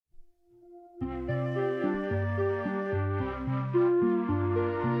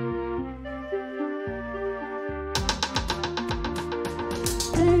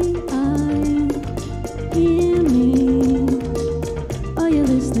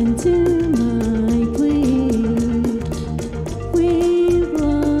listen to my plea. We've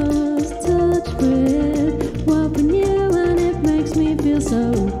lost touch with what we knew, and it makes me feel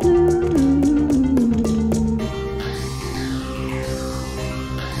so blue.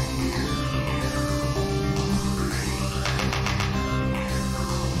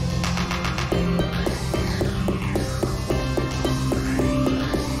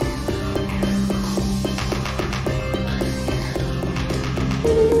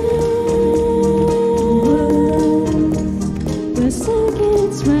 Where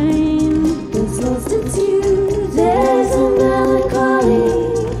seconds rain, there's lost its you. There's a melancholy,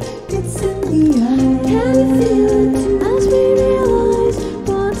 it's in the air. Can you feel it too? As we realize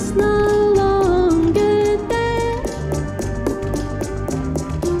what's no longer there.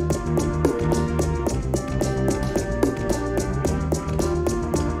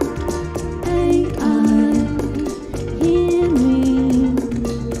 AI, hear me.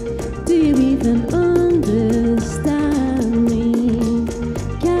 Do you even understand me?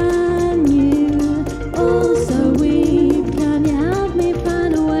 Can you also weep? Can you help me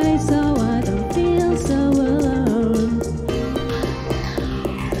find a way so I don't feel so alone?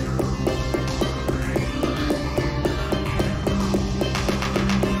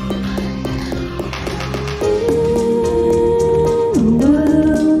 In a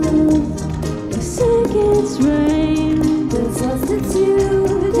world where seconds rain, there's lost its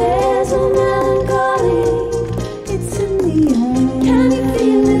you. There's a melancholy, it's in the air. Can you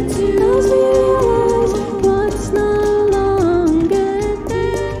feel it too? As we realize what's no longer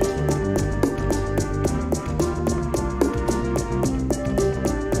there.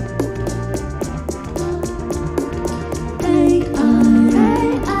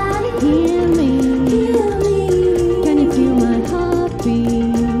 AI, hear me. Can you feel my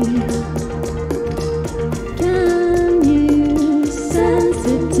heartbeat? Can you sense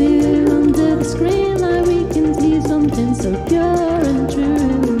it too? Under the screen light we can see something so pure and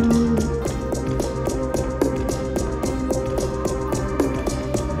true.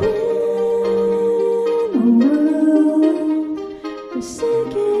 In a world where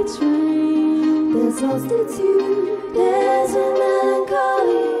seconds rain, there's lost its you. There's a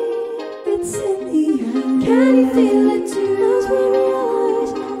melancholy, it's in the air. Can you feel it too? As we